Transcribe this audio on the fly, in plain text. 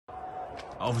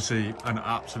Obviously an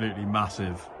absolutely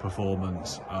massive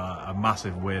performance, a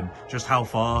massive win. Just how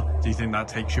far do you think that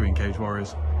takes you in Cage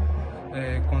Warriors?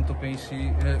 Quanto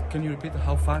pensi? Can you repeat?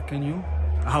 How far can you?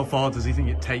 How far does he think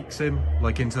it takes him,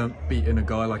 like into beating a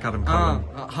guy like Adam Cullen?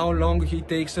 How long he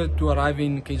takes to arrive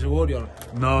in Cage Warrior?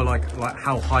 No, like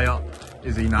how high up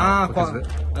is he now?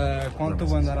 Quanto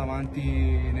vuoi andare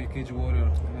avanti nel Cage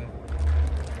Warrior?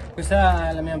 Questa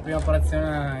è la mia prima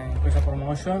apparizione in questa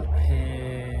promotion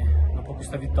e dopo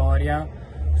questa vittoria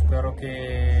spero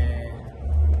che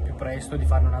più presto di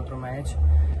fare un altro match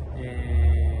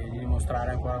e di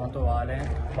dimostrare ancora quanto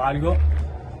valgo,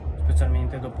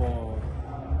 specialmente dopo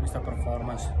questa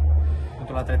performance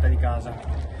contro l'atleta di casa.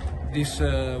 This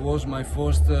was my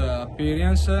first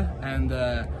appearance and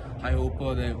I hope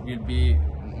there will be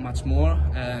much more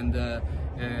and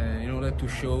in order to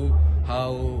show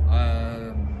how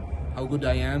good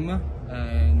I am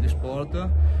in the sport,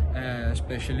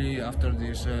 especially after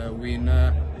this win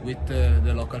with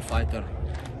the local fighter.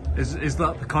 Is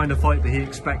that the kind of fight that he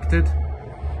expected?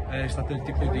 È stato il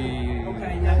tipo di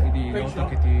lotta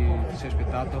che ti sei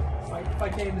aspettato?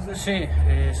 Sì,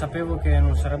 sapevo che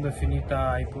non sarebbe finita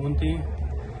ai punti. Il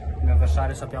mio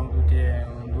avversario, sappiamo tutti, è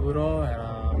un duro,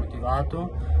 era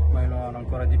motivato, ma io lo ero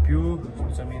ancora di più,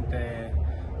 specialmente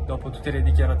dopo tutte le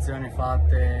dichiarazioni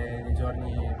fatte nei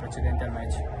giorni precedenti al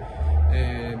match.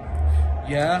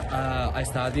 I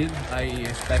studied. I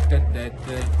expected that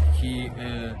he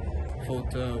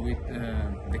fought with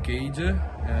the cage,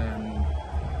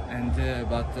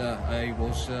 but I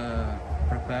was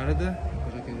prepared.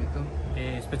 Cosa che hai detto?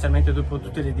 E specialmente dopo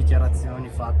tutte le dichiarazioni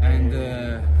fatte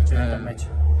precedenti al match.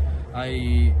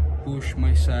 I pushed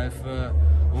myself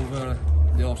over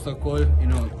the obstacle,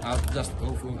 just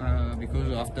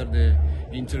because after the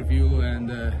interview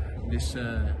and this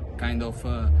kind of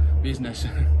business.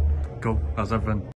 Cool, that's everything.